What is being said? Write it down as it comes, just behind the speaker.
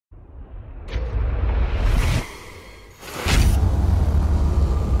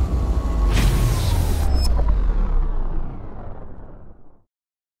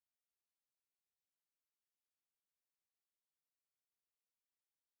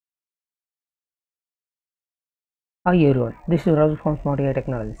Hi everyone, this is Raju from Smart AI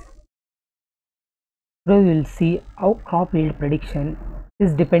Technologies. Today we will see how crop yield prediction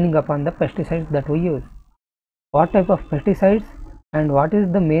is depending upon the pesticides that we use. What type of pesticides and what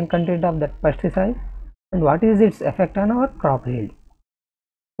is the main content of that pesticide and what is its effect on our crop yield.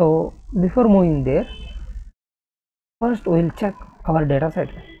 So before moving there, first we will check our data set.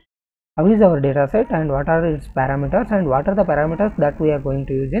 How is our data set and what are its parameters and what are the parameters that we are going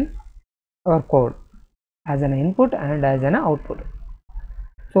to use in our code as an input and as an output.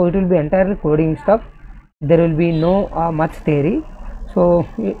 So it will be entirely coding stuff. There will be no much theory, so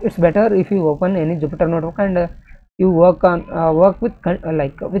it's better if you open any Jupyter notebook and you work with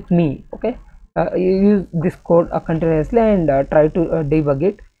with me. Okay, you use this code continuously and try to debug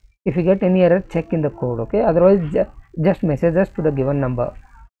it. If you get any error, check in the code. Okay, otherwise just message us to the given number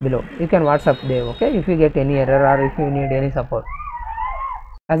below. You can WhatsApp there. Okay, if you get any error or if you need any support.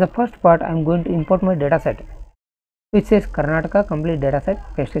 As a first part, I am going to import my data set, which says Karnataka complete dataset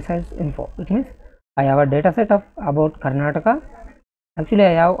pesticides info. It means I have a dataset of about Karnataka. Actually,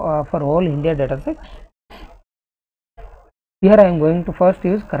 I have for whole India dataset. Here I am going to first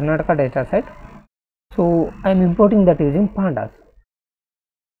use Karnataka dataset. So I am importing that using pandas.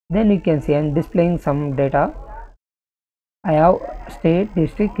 Then you can see I am displaying some data. I have state,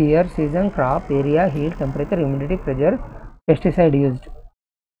 district, year, season, crop, area, yield, temperature, humidity, pressure, pesticide used.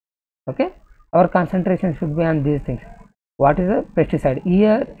 Okay, our concentration should be on these things. What is a pesticide?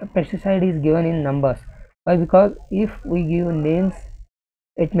 Here pesticide is given in numbers. Why? Because if we give names,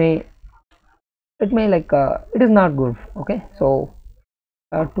 it may it is not good. Okay, so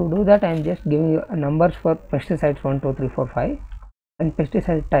to do that, I am just giving you numbers for pesticides 1 2 3 4 5 and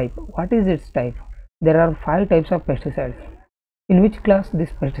pesticide type. What is its type? There are 5 types of pesticides. In which class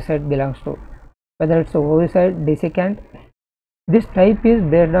this pesticide belongs to? Whether it's a herbicide, desiccant. This type is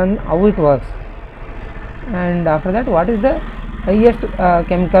based on how it works, and after that what is the highest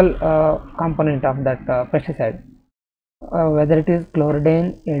chemical component of that pesticide, whether it is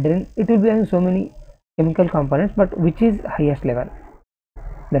chlordane, iodine, it will be having so many chemical components, but which is highest level,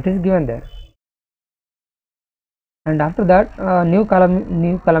 that is given there. And after that new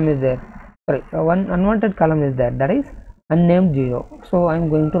column is there. Sorry, one unwanted column is there, that is unnamed 0. So I am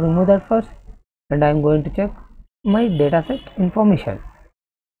going to remove that first and I am going to check my dataset information.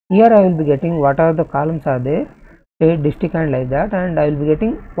 Here I will be getting what are the columns are there, state, district and like that, and I will be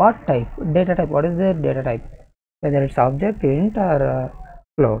getting what type, data type, what is their data type, whether it's object, int or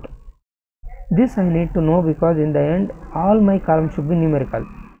float. This I need to know because in the end all my columns should be numerical,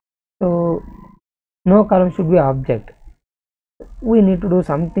 so no column should be object. We need to do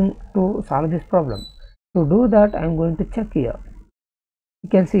something to solve this problem. To do that I am going to check here. You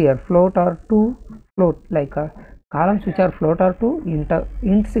can see here float or 2, float like columns which are float are 2,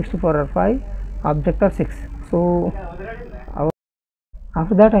 int 64 or 5, object are 6. So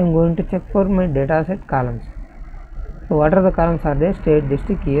after that I am going to check for my dataset columns. So what are the columns are there? State,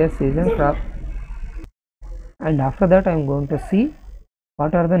 district, year, season, crop, and after that I am going to see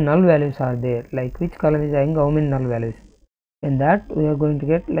what are the null values are there, like which column is having how many null values. In that we are going to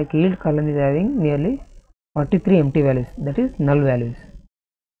get like yield column is having nearly 43 empty values, that is null values.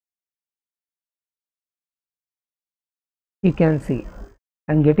 You can see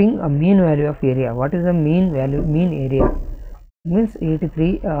I am getting a mean value of area. What is the mean value? Mean area, it means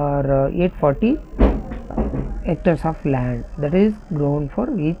 83 or 840 hectares of land that is grown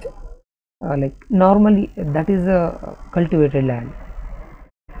for each like normally that is a cultivated land.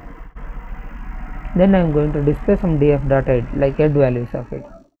 Then I am going to display some df dot head, like head values of it,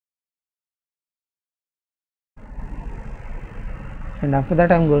 and after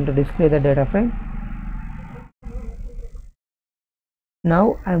that I am going to display the data frame.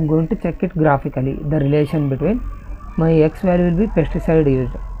 Now I am going to check it graphically, the relation between my x value will be pesticide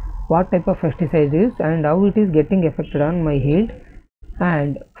used, what type of pesticide used and how it is getting affected on my yield,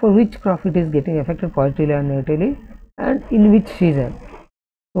 and for which crop it is getting affected positively or negatively, and in which season.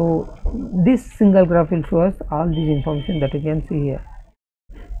 So this single graph will show us all these information that you can see here.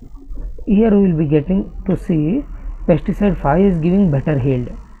 Here we will be getting to see pesticide 5 is giving better yield,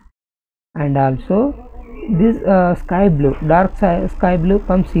 and also this sky blue, dark sky blue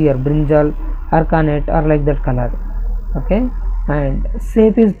comes here, brinjal, arcanate or like that color. Okay, and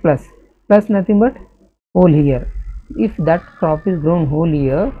safe is plus nothing but whole year. If that crop is grown whole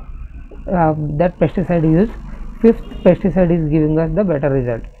year, that pesticide used, fifth pesticide is giving us the better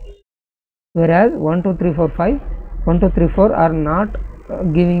result, whereas 1 2 3 4 5 1 2 3 4 are not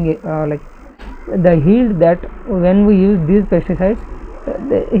giving like the yield, that when we use these pesticides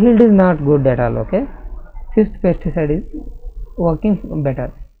the yield is not good at all. Okay, fifth pesticide is working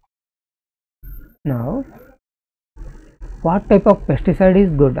better. Now what type of pesticide is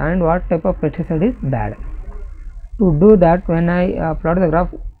good and what type of pesticide is bad. To do that, when I plot the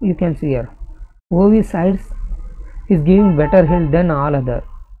graph, you can see here herbicides is giving better yield than all other,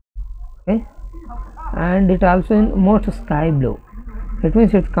 okay, and it also in most sky blue. It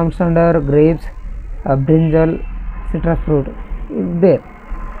means it comes under grapes, brinjal, citrus fruit there,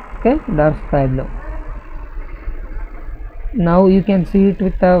 okay, dark sky blue. Now you can see it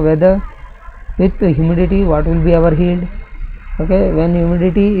with the weather, with the humidity, what will be our yield. Okay, when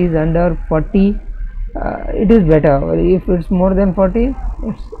humidity is under 40, it is better. If it's more than 40,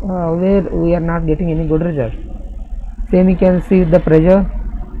 it's where we are not getting any good result. Same you can see the pressure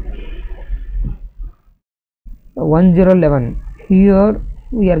 1011, here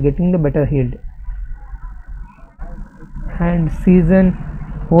we are getting the better yield. And season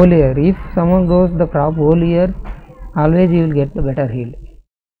whole year, if someone grows the crop whole year, always you will get the better yield.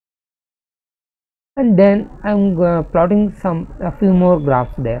 And then I'm plotting a few more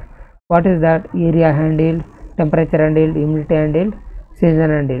graphs there. What is that? Area handled, temperature handled, humidity handled, season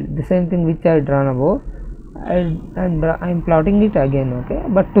handled. The same thing which I drawn above, I'm plotting it again, okay,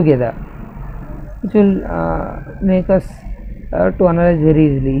 but together, which will make us to analyze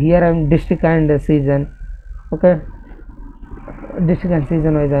very easily. Here I'm district and season, okay, district and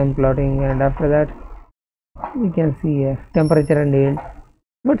season wise I'm plotting, and after that we can see temperature and yield,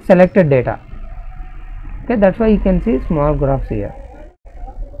 but selected data. Okay, that's why you can see small graphs here.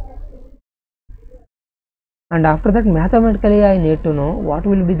 And after that, mathematically I need to know what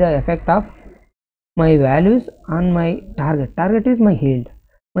will be the effect of my values on my target. Target is my yield,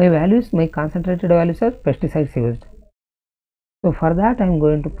 my values, my concentrated values are pesticides used. So for that I am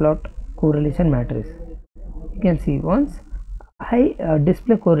going to plot correlation matrix. You can see once I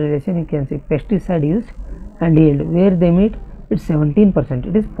display correlation, you can see pesticide used and yield, where they meet, it's 17%.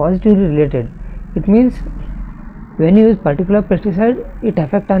 It is positively related. It means when you use particular pesticide, it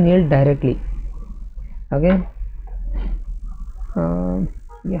affect on yield directly. Okay,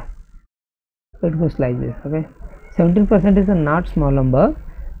 yeah, it goes like this. Okay, 17% is a not small number.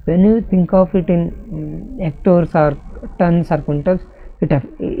 When you think of it in hectares or tons or quintals,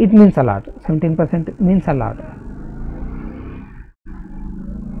 it means a lot. 17% means a lot.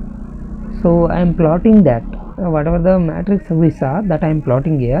 So I am plotting that whatever the matrix we saw, that I am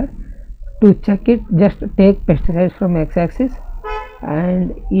plotting here. To check it, just take pesticides from x-axis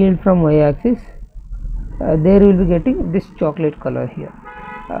and yield from y-axis. There you will be getting this chocolate color here.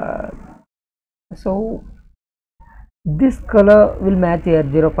 So this color will match here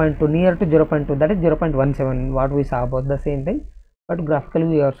 0.2, near to 0.2, that is 0.17, what we saw about the same thing, but graphically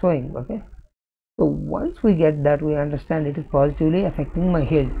we are showing. Okay, so once we get that, we understand it is positively affecting my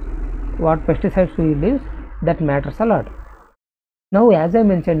yield. What pesticides we use, that matters a lot. Now, as I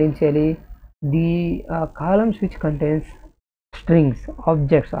mentioned initially, the columns which contains strings,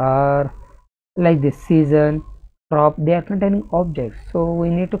 objects, are like this: season, crop, they are containing objects, so we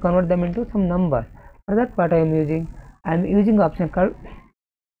need to convert them into some number. For that, what I am using option called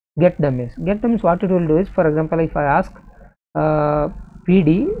get dummies. Get dummies, what it will do is, for example, if I ask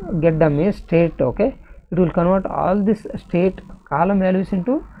PD get dummies state, okay, it will convert all this state column values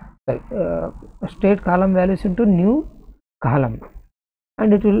into state column values into new column,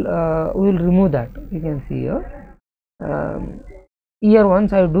 and it will we will remove that. You can see here. Here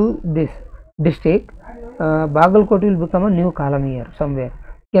once I do this district, Bagalkot will become a new column here somewhere.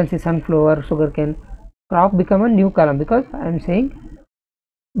 You can see sunflower, sugarcane, crop become a new column, because I am saying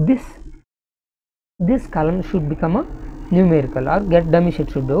this column should become a numerical, or get dummy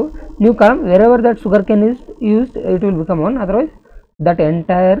it should do new column. Wherever that sugarcane is used, it will become 1, otherwise that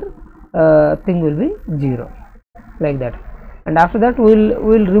entire thing will be 0, like that. And after that we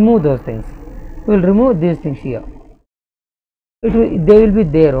will remove those things. We will remove these things here. They will be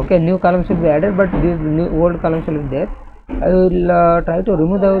there. Okay, new columns will be added, but these new old columns will be there. I will try to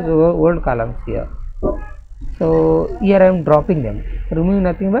remove those old columns here. So here I am dropping them, removing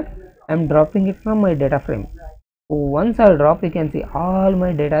nothing but I am dropping it from my data frame. Once I drop, you can see all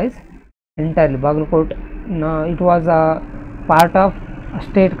my data is entirely Bagalkot. Now it was a part of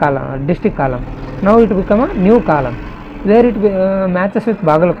state column, district column. Now it will become a new column. Where it matches with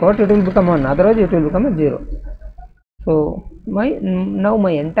Bagalkot, it will become 1, otherwise it will become a 0. So now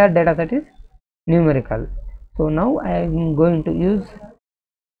my entire data set is numerical. So now I am going to use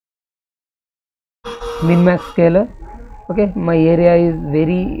min-max scaler. Okay, my area is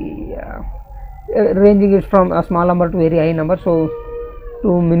very ranging it from a small number to very high number. So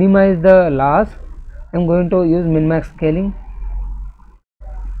to minimize the loss, I am going to use min-max scaling.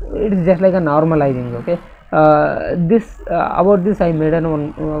 It is just like a normalizing. Okay, about this I made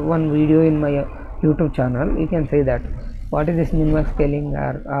one video in my YouTube channel. You can say that what is this minmax scaling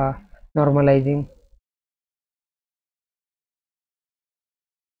or normalizing.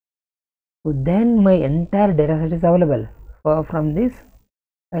 So then my entire data set is available. From this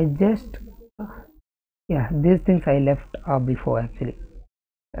I just yeah, these things I left before actually.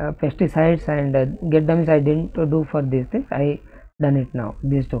 Pesticides and get dummies I didn't do for these things, I done it now,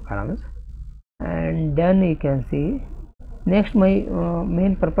 these two columns. And then you can see next my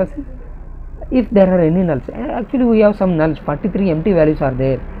main purpose is if there are any nulls. Actually we have some nulls, 43 empty values are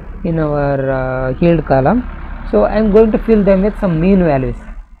there in our yield column, so I am going to fill them with some mean values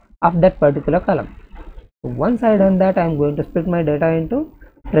of that particular column. So once I done that, I am going to split my data into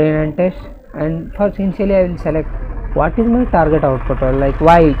train and test, and first initially I will select what is my target output, or like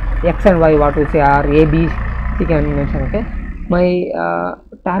y, x and y, what we say are a, b, you can mention. Okay, my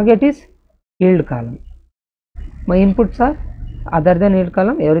target is yield column, my inputs are other than yield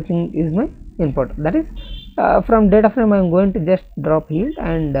column, everything is my input, that is from data frame I am going to just drop yield,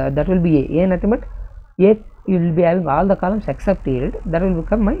 and that will be a nothing but a, you will be having all the columns except yield, that will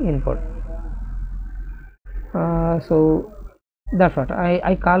become my input. So that's what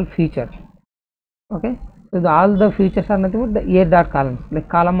I call feature. Okay, so all the features are nothing but the a dot columns, like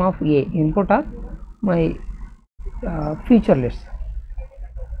column of a input are my feature list.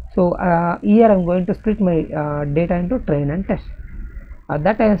 So here I am going to split my data into train and test.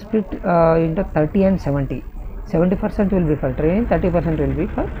 That I am split into 30 and 70. 70% will be for training, 30% will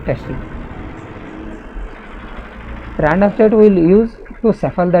be for testing. Random state we will use to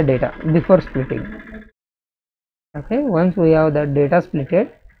shuffle the data before splitting. Okay, once we have the data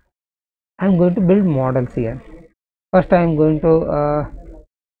splitted, I am going to build models here. First I am going to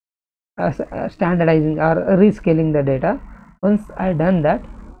standardizing or rescaling the data. Once I done that,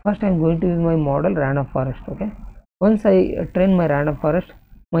 first I am going to use my model random forest. Okay, once I train my random forest,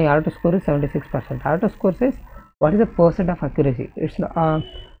 my auto score is 76%. Auto score says what is the percent of accuracy, it's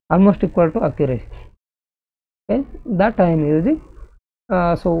almost equal to accuracy. Okay, that I am using.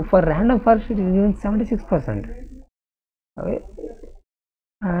 So for random forest it is given 76%. Okay,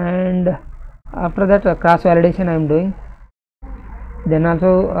 and after that cross validation I am doing. Then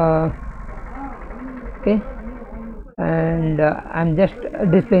also okay, and I'm just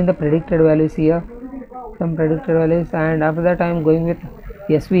displaying the predicted values here, some predicted values, and after that I'm going with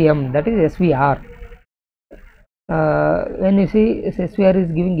SVM, that is SVR. When you see SVR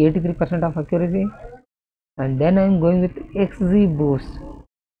is giving 83% of accuracy, and then I'm going with XZ boost.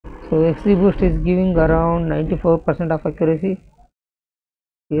 So XZ boost is giving around 94% of accuracy.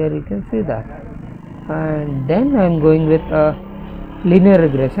 Here you can see that. And then I'm going with linear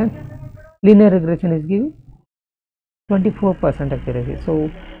regression. Linear regression is giving 24% accuracy.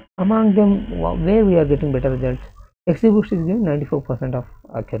 So among them, where we are getting better results, XZ boost is giving 94% of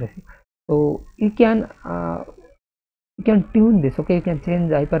accuracy. So you can tune this. Okay, you can change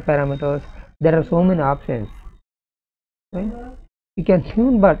the hyperparameters. There are so many options, right? You can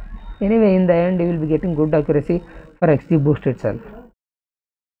tune, but anyway in the end you will be getting good accuracy for XZ boost itself.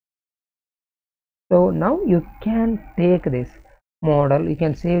 So now you can take this model, you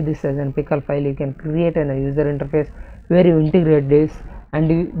can save this as an pickle file, you can create a user interface where you integrate this,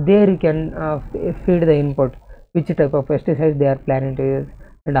 and there you can feed the input, which type of pesticides they are planning to use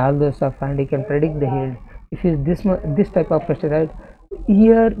and all those stuff, and you can predict the yield. If you use this type of pesticide,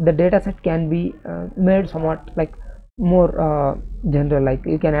 here the data set can be made somewhat like more general, like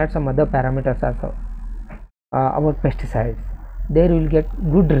you can add some other parameters also about pesticides, there you will get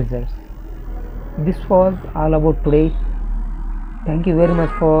good results. This was all about today. Thank you very much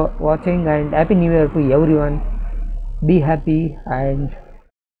for watching, and happy new year to everyone. Be happy, and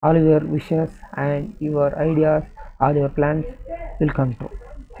all your wishes and your ideas, all your plans will come true.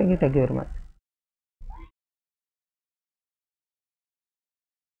 Thank you very much.